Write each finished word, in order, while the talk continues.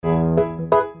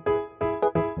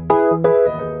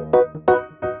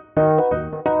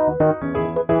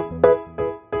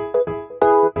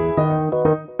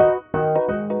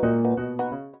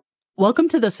Welcome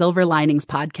to the Silver Linings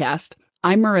Podcast.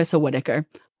 I'm Marissa Whitaker.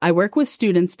 I work with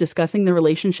students discussing the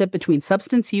relationship between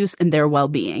substance use and their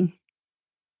well-being.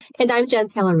 And I'm Jen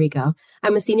Tallarico.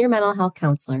 I'm a senior mental health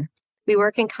counselor. We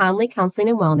work in Conley Counseling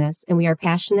and Wellness, and we are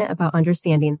passionate about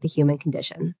understanding the human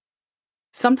condition.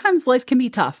 Sometimes life can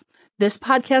be tough. This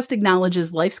podcast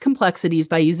acknowledges life's complexities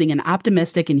by using an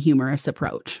optimistic and humorous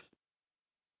approach.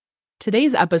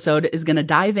 Today's episode is going to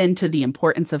dive into the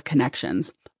importance of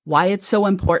connections, why it's so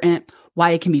important, why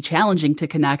it can be challenging to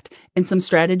connect, and some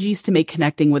strategies to make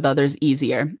connecting with others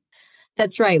easier.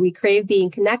 That's right. We crave being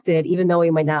connected, even though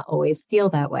we might not always feel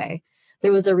that way.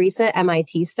 There was a recent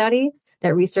MIT study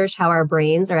that researched how our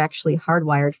brains are actually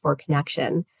hardwired for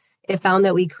connection. It found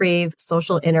that we crave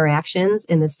social interactions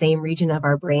in the same region of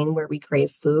our brain where we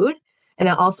crave food. And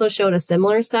it also showed a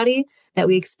similar study that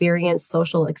we experience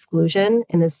social exclusion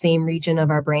in the same region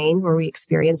of our brain where we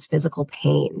experience physical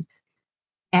pain.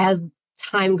 As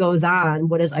time goes on,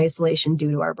 what does isolation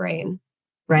do to our brain?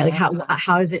 Right? Like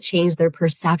how does it change their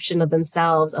perception of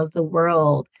themselves, of the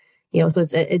world? So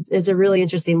it's a really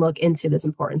interesting look into this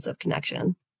importance of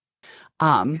connection.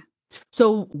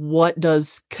 So what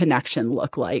does connection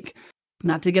look like?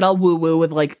 Not to get all woo-woo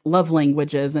with like love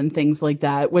languages and things like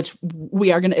that, which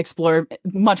we are going to explore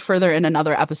much further in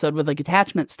another episode with like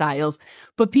attachment styles,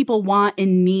 but people want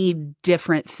and need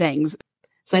different things.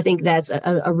 So I think that's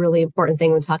a really important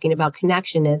thing when talking about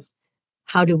connection is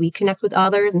how do we connect with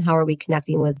others and how are we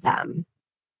connecting with them?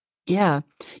 Yeah.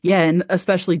 Yeah. And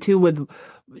especially too with,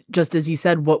 just as you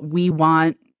said, what we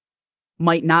want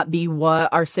might not be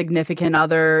what our significant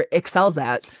other excels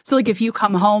at. So like if you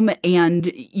come home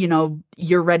and,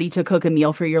 you're ready to cook a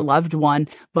meal for your loved one,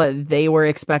 but they were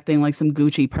expecting like some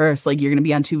Gucci purse, like you're going to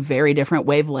be on two very different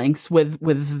wavelengths with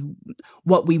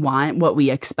what we want, what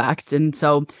we expect. And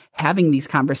so having these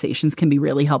conversations can be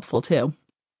really helpful too.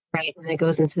 Right. And it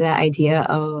goes into that idea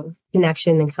of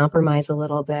connection and compromise a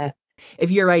little bit.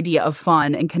 If your idea of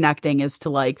fun and connecting is to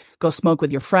like go smoke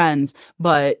with your friends,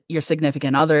 but your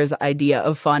significant other's idea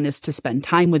of fun is to spend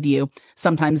time with you,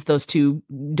 sometimes those two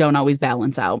don't always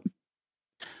balance out.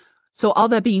 So all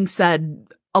that being said,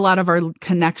 a lot of our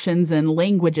connections and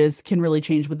languages can really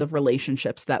change with the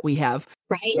relationships that we have.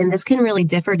 Right. And this can really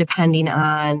differ depending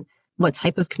on what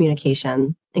type of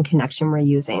communication and connection we're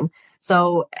using.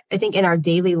 So I think in our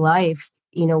daily life,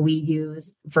 we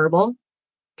use verbal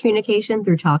communication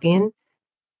through talking,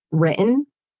 written,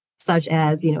 such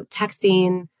as,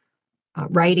 texting,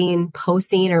 writing,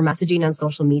 posting, or messaging on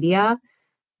social media,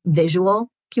 visual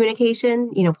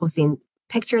communication, posting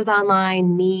pictures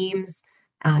online, memes,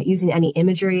 using any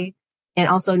imagery, and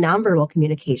also nonverbal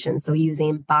communication. So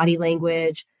using body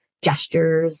language,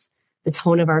 gestures, the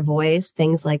tone of our voice,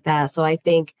 things like that. So I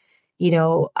think,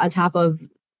 on top of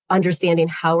understanding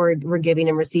how we're giving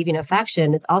and receiving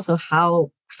affection is also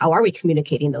how are we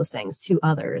communicating those things to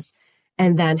others?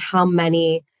 And then how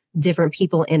many different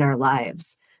people in our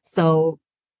lives. So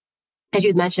as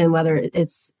you'd mentioned, whether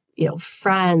it's,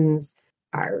 friends,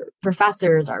 our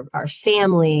professors, our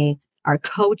family, our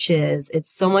coaches, it's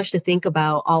so much to think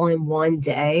about all in one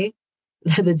day,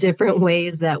 the different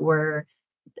ways that we're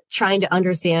trying to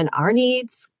understand our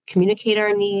needs, communicate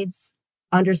our needs,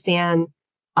 understand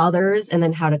others, and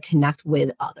then how to connect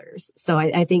with others. So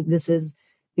I think this is,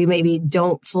 we maybe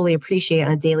don't fully appreciate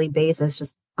on a daily basis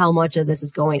just how much of this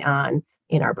is going on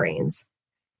in our brains.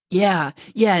 Yeah.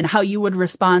 Yeah. And how you would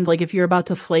respond, like if you're about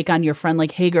to flake on your friend,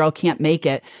 like, hey girl, can't make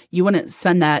it. You wouldn't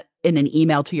send that in an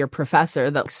email to your professor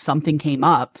that something came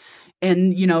up.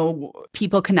 And,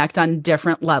 people connect on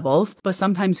different levels, but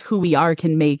sometimes who we are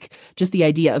can make just the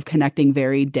idea of connecting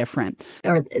very different.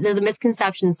 Or there's a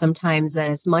misconception sometimes that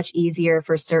it's much easier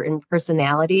for certain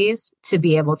personalities to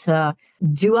be able to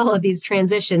do all of these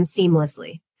transitions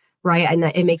seamlessly, right? And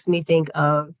it makes me think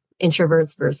of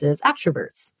introverts versus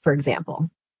extroverts, for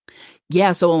example.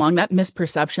 Yeah. So along that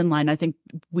misperception line, I think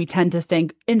we tend to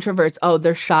think introverts, oh,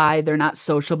 they're shy, they're not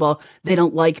sociable, they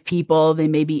don't like people, they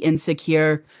may be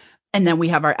insecure. And then we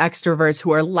have our extroverts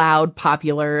who are loud,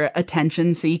 popular,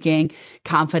 attention seeking,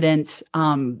 confident.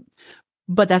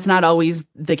 But that's not always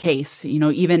the case.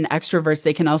 Even extroverts,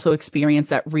 they can also experience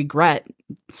that regret,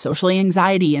 social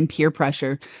anxiety, and peer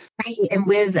pressure. Right. And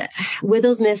with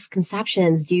those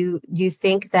misconceptions, do you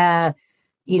think that,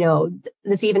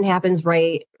 this even happens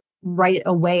right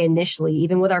away initially,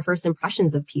 even with our first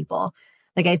impressions of people?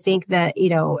 Like, I think that,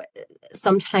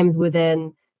 sometimes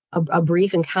within a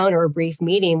brief encounter, a brief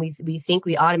meeting, we think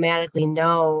we automatically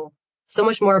know so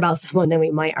much more about someone than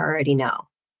we might already know.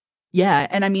 Yeah.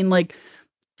 And I mean, like,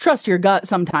 trust your gut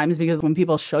sometimes, because when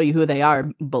people show you who they are,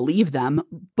 believe them.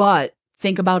 But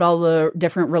think about all the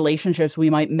different relationships we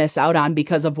might miss out on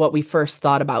because of what we first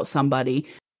thought about somebody.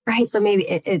 Right. So maybe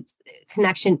it's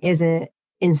connection isn't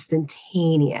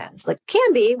instantaneous. Like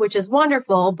can be, which is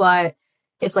wonderful, but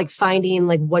it's like finding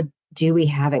like what do we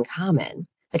have in common?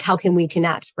 Like how can we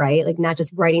connect, right? Like not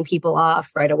just writing people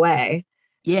off right away.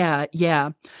 Yeah,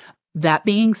 yeah. That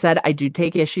being said, I do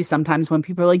take issue sometimes when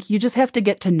people are like, you just have to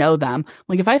get to know them.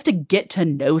 Like, if I have to get to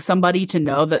know somebody to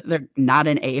know that they're not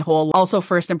an a-hole, also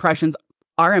first impressions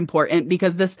are important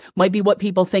because this might be what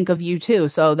people think of you too.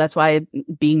 So that's why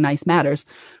being nice matters.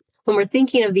 When we're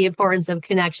thinking of the importance of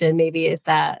connection, maybe it's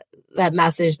that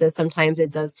message that sometimes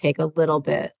it does take a little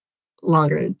bit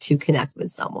longer to connect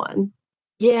with someone.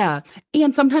 Yeah.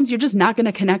 And sometimes you're just not going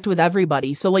to connect with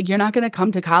everybody. So, like, you're not going to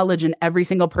come to college and every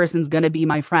single person's going to be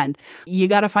my friend. You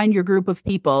got to find your group of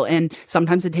people. And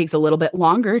sometimes it takes a little bit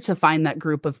longer to find that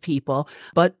group of people,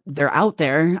 but they're out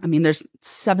there. I mean, there's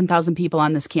 7,000 people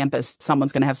on this campus.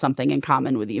 Someone's going to have something in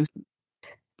common with you.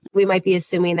 We might be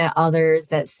assuming that others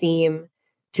that seem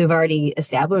to have already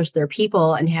established their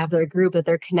people and have their group that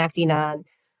they're connecting on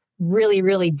really,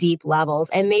 really deep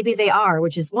levels. And maybe they are,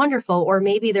 which is wonderful. Or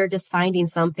maybe they're just finding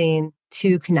something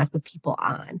to connect with people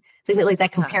on. So like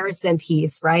that comparison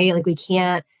piece, right? Like we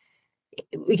can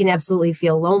absolutely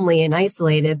feel lonely and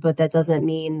isolated, but that doesn't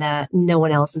mean that no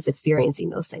one else is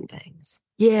experiencing those same things.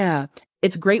 Yeah.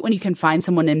 It's great when you can find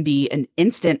someone and be an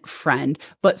instant friend,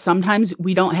 but sometimes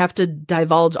we don't have to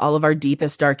divulge all of our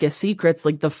deepest, darkest secrets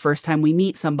like the first time we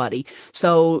meet somebody.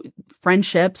 So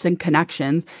friendships and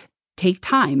connections take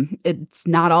time. It's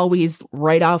not always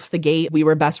right off the gate. We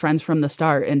were best friends from the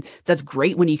start. And that's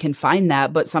great when you can find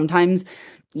that. But sometimes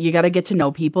you got to get to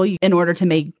know people in order to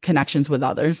make connections with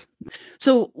others.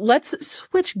 So let's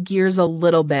switch gears a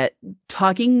little bit,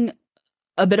 talking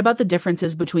a bit about the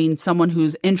differences between someone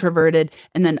who's introverted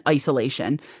and then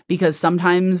isolation, because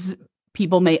sometimes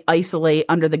people may isolate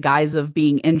under the guise of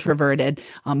being introverted,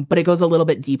 but it goes a little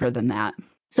bit deeper than that.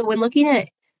 So when looking at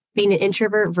being an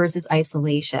introvert versus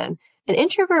isolation, an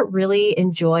introvert really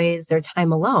enjoys their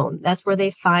time alone. That's where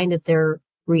they find that they're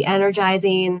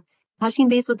re-energizing, touching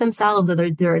base with themselves, or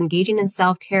they're engaging in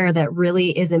self-care that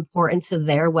really is important to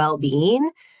their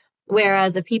well-being.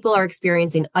 Whereas if people are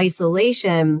experiencing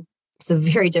isolation, it's a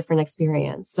very different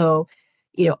experience. So,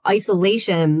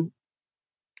 isolation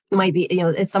might be,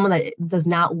 it's someone that does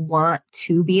not want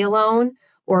to be alone,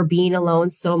 or being alone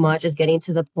so much is getting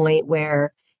to the point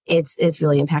where it's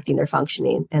really impacting their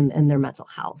functioning and their mental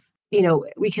health.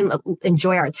 We can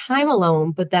enjoy our time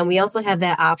alone, but then we also have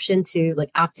that option to like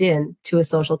opt in to a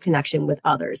social connection with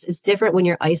others. It's different when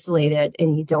you're isolated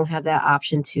and you don't have that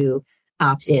option to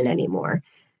opt in anymore.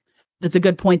 That's a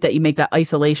good point that you make, that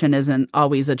isolation isn't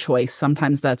always a choice.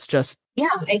 Sometimes that's just. Yeah,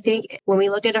 I think when we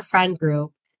look at a friend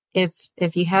group,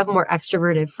 if you have more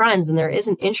extroverted friends and there is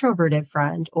an introverted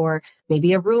friend or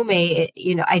maybe a roommate,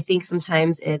 I think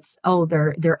sometimes it's,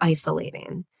 they're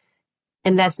isolating.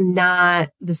 And that's not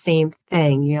the same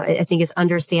thing. I think it's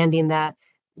understanding that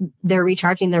they're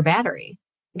recharging their battery.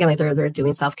 Again, like they're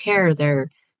doing self-care,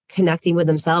 they're connecting with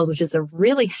themselves, which is a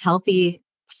really healthy,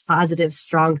 positive,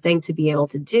 strong thing to be able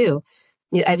to do.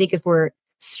 I think if we're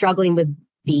struggling with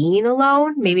being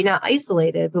alone, maybe not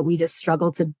isolated, but we just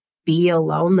struggle to be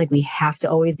alone, like we have to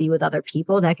always be with other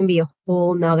people, that can be a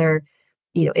whole nother,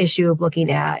 issue of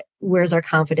looking at where's our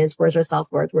confidence, where's our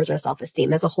self-worth, where's our self-esteem.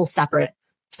 That's a whole separate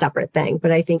thing.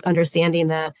 But I think understanding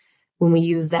that when we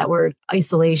use that word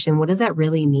isolation, what does that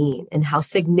really mean? And how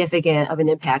significant of an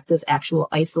impact does actual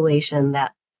isolation,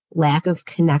 that lack of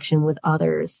connection with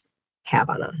others, have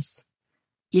on us?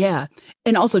 Yeah.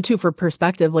 And also too, for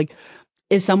perspective, like,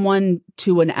 is someone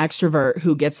to an extrovert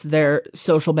who gets their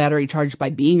social battery charged by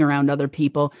being around other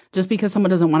people, just because someone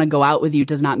doesn't want to go out with you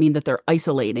does not mean that they're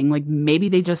isolating. Like maybe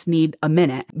they just need a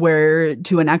minute, where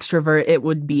to an extrovert, it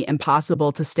would be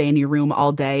impossible to stay in your room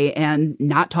all day and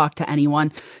not talk to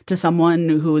anyone. To someone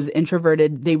who is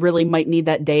introverted, they really might need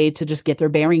that day to just get their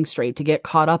bearings straight, to get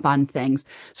caught up on things.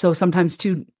 So sometimes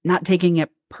too, not taking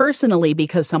it personally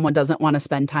because someone doesn't want to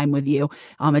spend time with you.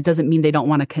 It doesn't mean they don't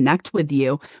want to connect with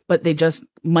you, but they just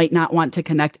might not want to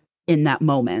connect in that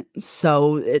moment.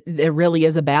 So it really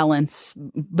is a balance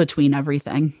between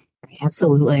everything.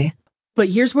 Absolutely. But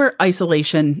here's where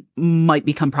isolation might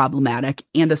become problematic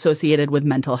and associated with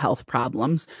mental health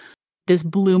problems. This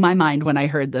blew my mind when I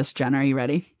heard this, Jen. Are you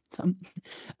ready? So,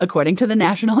 according to the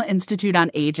National Institute on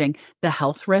Aging, the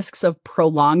health risks of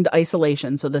prolonged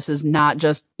isolation, so this is not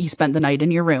just you spent the night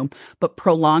in your room, but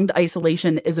prolonged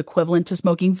isolation is equivalent to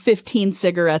smoking 15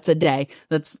 cigarettes a day.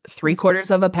 That's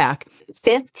 3/4 of a pack.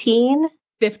 15?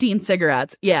 15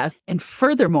 cigarettes. Yes. And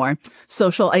furthermore,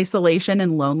 social isolation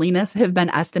and loneliness have been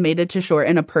estimated to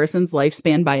shorten a person's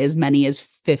lifespan by as many as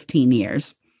 15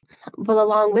 years. Well,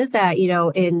 along with that,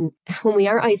 in when we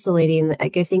are isolating,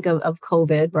 like I think of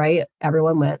COVID, right?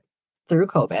 Everyone went through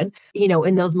COVID.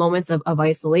 In those moments of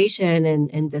isolation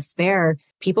and despair,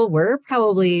 people were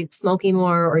probably smoking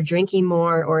more or drinking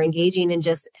more or engaging in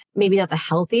just maybe not the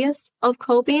healthiest of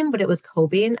coping, but it was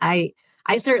coping. I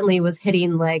certainly was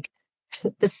hitting like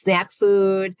the snack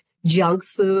food, junk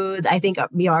food. I think,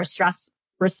 our stress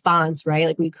response, right?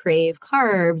 Like we crave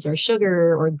carbs or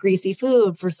sugar or greasy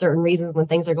food for certain reasons when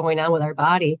things are going on with our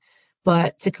body.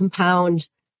 But to compound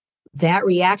that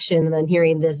reaction and then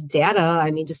hearing this data, I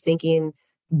mean, just thinking,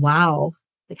 wow,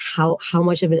 like how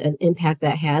much of an impact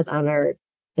that has on our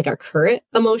current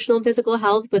emotional and physical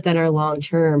health, but then our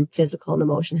long-term physical and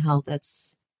emotional health.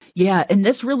 Yeah. And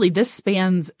this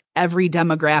spans every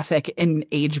demographic and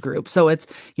age group. So it's,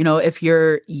 if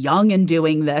you're young and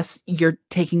doing this, you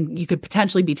could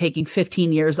potentially be taking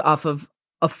 15 years off of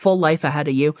a full life ahead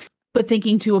of you. But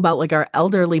thinking too about like our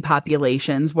elderly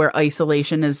populations where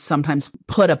isolation is sometimes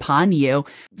put upon you.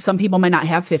 Some people might not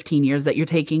have 15 years that you're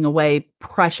taking away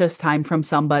precious time from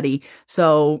somebody.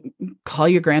 So call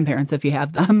your grandparents if you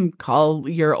have them, call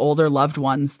your older loved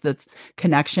ones. That's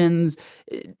connections,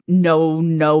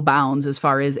 no bounds as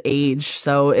far as age.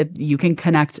 So you can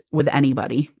connect with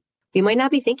anybody. We might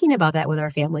not be thinking about that with our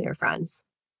family or friends.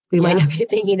 We might not be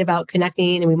thinking about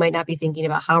connecting, and we might not be thinking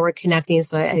about how we're connecting.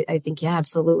 So I think,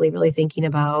 absolutely, really thinking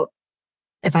about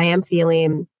if I am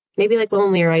feeling maybe like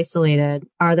lonely or isolated,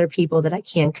 are there people that I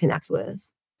can connect with?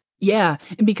 Yeah,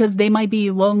 and because they might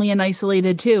be lonely and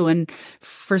isolated too. And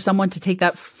for someone to take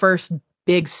that first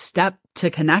big step to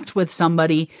connect with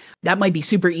somebody, that might be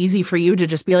super easy for you to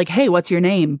just be like, hey, what's your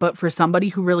name? But for somebody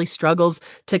who really struggles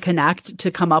to connect,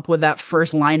 to come up with that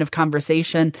first line of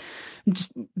conversation,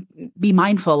 just be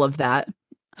mindful of that,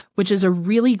 which is a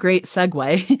really great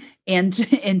segue and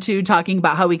into talking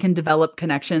about how we can develop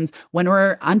connections when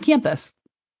we're on campus.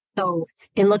 So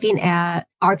in looking at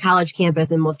our college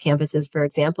campus and most campuses, for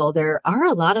example, there are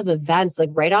a lot of events like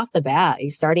right off the bat,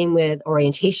 starting with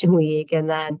orientation week. And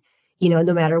then,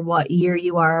 no matter what year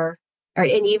you are,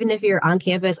 and even if you're on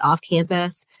campus, off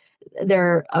campus,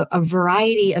 there are a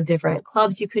variety of different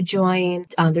clubs you could join.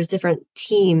 There's different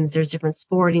teams, there's different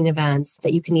sporting events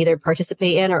that you can either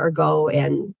participate in or go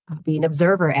and be an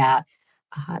observer at.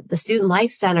 The Student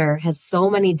Life Center has so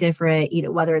many different,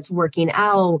 whether it's working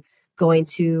out, going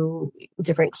to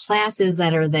different classes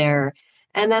that are there.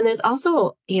 And then there's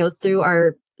also, through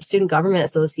our Student Government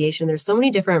Association, there's so many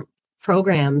different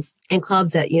programs and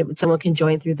clubs that, someone can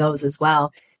join through those as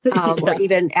well. Or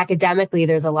even academically,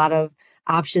 there's a lot of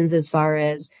options as far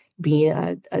as being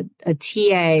a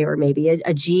TA or maybe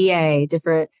a GA,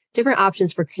 different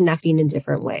options for connecting in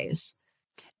different ways.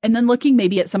 And then looking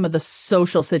maybe at some of the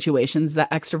social situations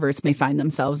that extroverts may find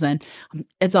themselves in.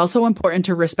 It's also important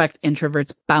to respect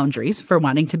introverts' boundaries for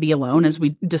wanting to be alone, as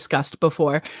we discussed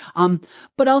before.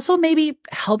 But also maybe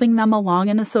helping them along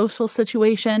in a social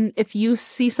situation. If you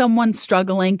see someone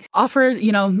struggling, offer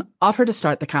to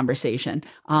start the conversation.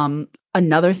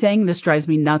 Another thing, this drives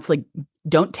me nuts, like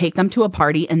don't take them to a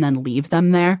party and then leave them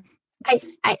there.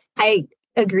 I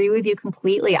agree with you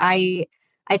completely.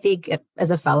 I think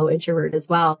as a fellow introvert as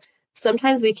well,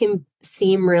 sometimes we can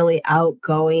seem really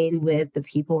outgoing with the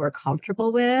people we're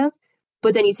comfortable with,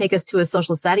 but then you take us to a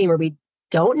social setting where we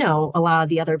don't know a lot of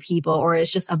the other people, or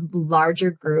it's just a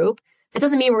larger group. It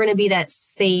doesn't mean we're going to be that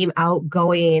same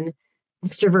outgoing,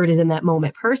 extroverted in that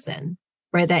moment person,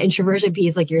 right? That introversion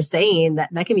piece, like you're saying,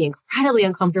 that can be incredibly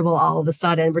uncomfortable all of a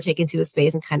sudden. We're taken to a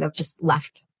space and kind of just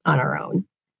left on our own.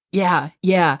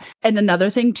 Yeah. And another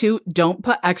thing too, don't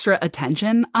put extra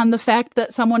attention on the fact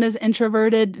that someone is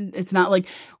introverted. It's not like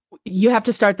you have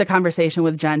to start the conversation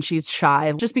with Jen. She's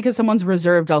shy. Just because someone's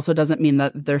reserved also doesn't mean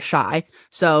that they're shy.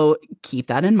 So keep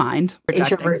that in mind.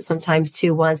 Introvert sometimes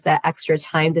too wants that extra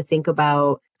time to think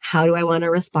about how do I want to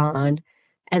respond?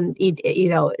 And,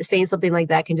 saying something like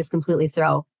that can just completely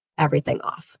throw everything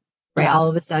off, right? Yes. All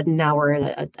of a sudden now we're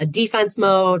in a defense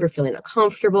mode. We're feeling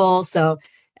uncomfortable. So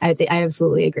I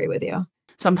absolutely agree with you.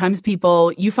 Sometimes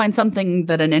you find something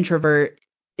that an introvert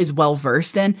is well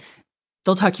versed in,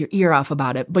 they'll talk your ear off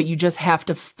about it, but you just have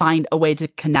to find a way to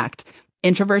connect.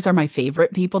 Introverts are my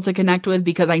favorite people to connect with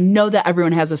because I know that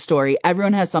everyone has a story.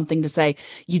 Everyone has something to say.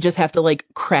 You just have to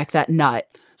crack that nut.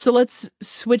 So let's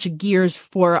switch gears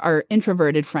for our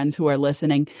introverted friends who are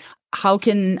listening. How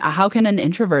can an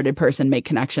introverted person make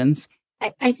connections?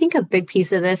 I think a big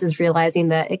piece of this is realizing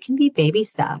that it can be baby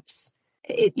steps.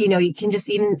 You can just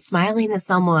even smiling at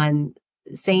someone,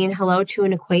 saying hello to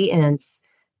an acquaintance,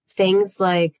 things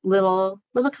like little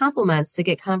compliments to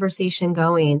get conversation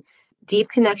going. Deep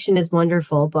connection is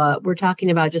wonderful, but we're talking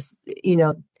about just,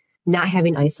 not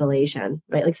having isolation,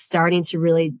 right? Like starting to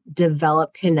really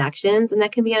develop connections, and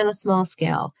that can be on a small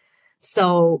scale.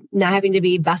 So not having to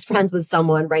be best friends with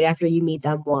someone right after you meet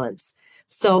them once.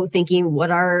 So thinking,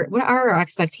 what are our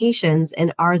expectations,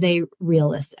 and are they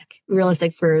realistic?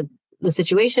 Realistic for the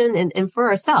situation and for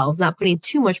ourselves, not putting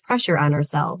too much pressure on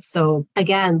ourselves. So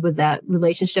again, with that,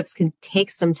 relationships can take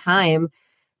some time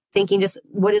thinking just,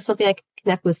 what is something I can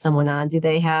connect with someone on?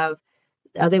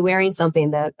 Are they wearing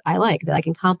something that I like, that I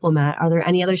can compliment? Are there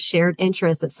any other shared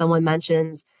interests that someone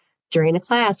mentions during a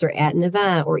class or at an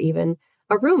event, or even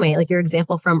a roommate, like your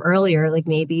example from earlier? Like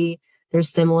maybe there's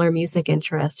similar music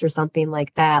interests or something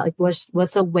like that. Like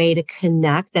what's a way to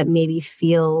connect that maybe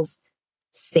feels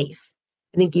safe?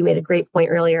 I think you made a great point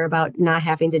earlier about not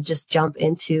having to just jump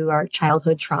into our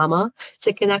childhood trauma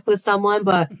to connect with someone,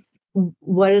 but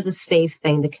what is a safe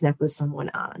thing to connect with someone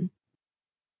on?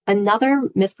 Another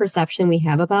misperception we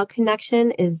have about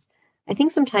connection is, I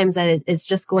think sometimes that it's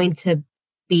just going to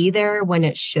be there when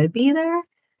it should be there.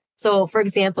 So for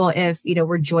example, if,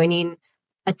 we're joining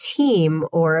a team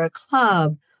or a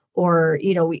club, or,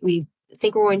 we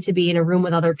think we're going to be in a room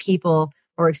with other people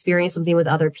or experience something with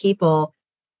other people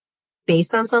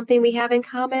based on something we have in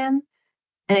common.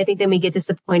 And I think then we get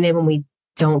disappointed when we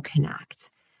don't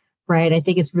connect, right? I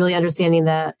think it's really understanding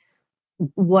that,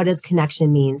 what does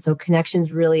connection mean? So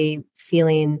connection's really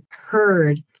feeling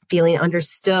heard, feeling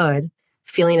understood,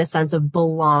 feeling a sense of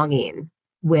belonging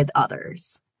with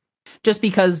others. Just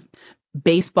because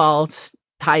baseball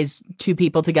ties two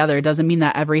people together doesn't mean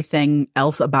that everything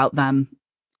else about them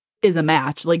is a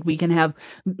match. Like we can have,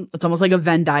 it's almost like a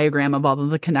Venn diagram of all of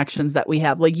the connections that we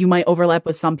have. Like you might overlap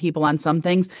with some people on some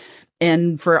things,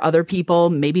 and for other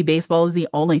people, maybe baseball is the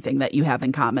only thing that you have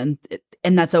in common,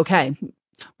 and that's okay.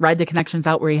 Ride the connections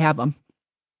out where you have them.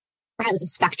 Right, the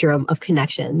spectrum of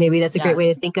connection. Maybe that's a great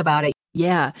way to think about it.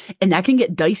 Yeah. And that can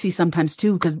get dicey sometimes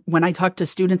too, because when I talk to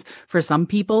students, for some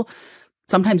people,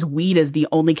 sometimes weed is the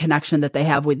only connection that they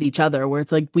have with each other, where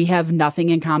it's like, we have nothing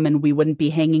in common. We wouldn't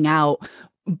be hanging out,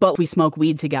 but we smoke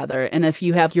weed together. And if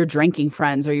you have your drinking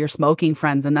friends or your smoking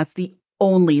friends, and that's the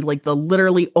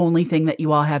literally only thing that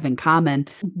you all have in common,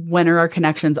 when are our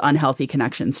connections unhealthy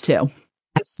connections too?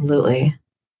 Absolutely.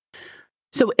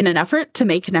 So in an effort to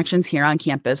make connections here on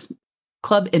campus,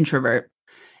 Club Introvert,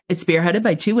 it's spearheaded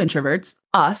by two introverts,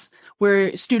 us,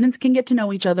 where students can get to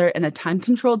know each other in a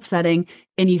time-controlled setting,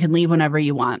 and you can leave whenever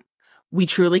you want. We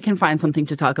truly can find something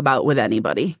to talk about with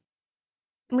anybody.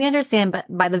 We understand, but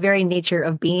by the very nature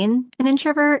of being an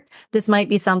introvert, this might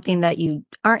be something that you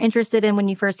aren't interested in when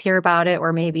you first hear about it,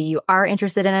 or maybe you are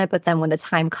interested in it, but then when the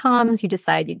time comes, you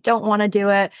decide you don't want to do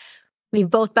it. We've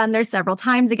both been there several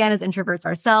times, again, as introverts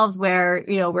ourselves, where,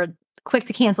 we're quick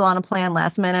to cancel on a plan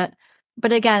last minute.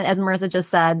 But again, as Marissa just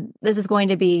said, this is going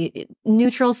to be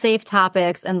neutral, safe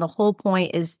topics. And the whole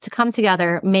point is to come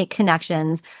together, make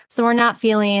connections. So we're not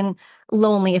feeling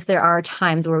lonely if there are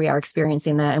times where we are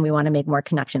experiencing that and we want to make more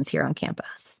connections here on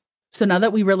campus. So now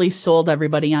that we really sold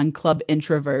everybody on Club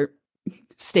Introvert,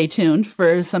 stay tuned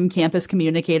for some campus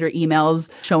communicator emails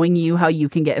showing you how you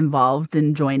can get involved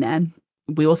and join in.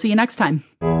 We will see you next time.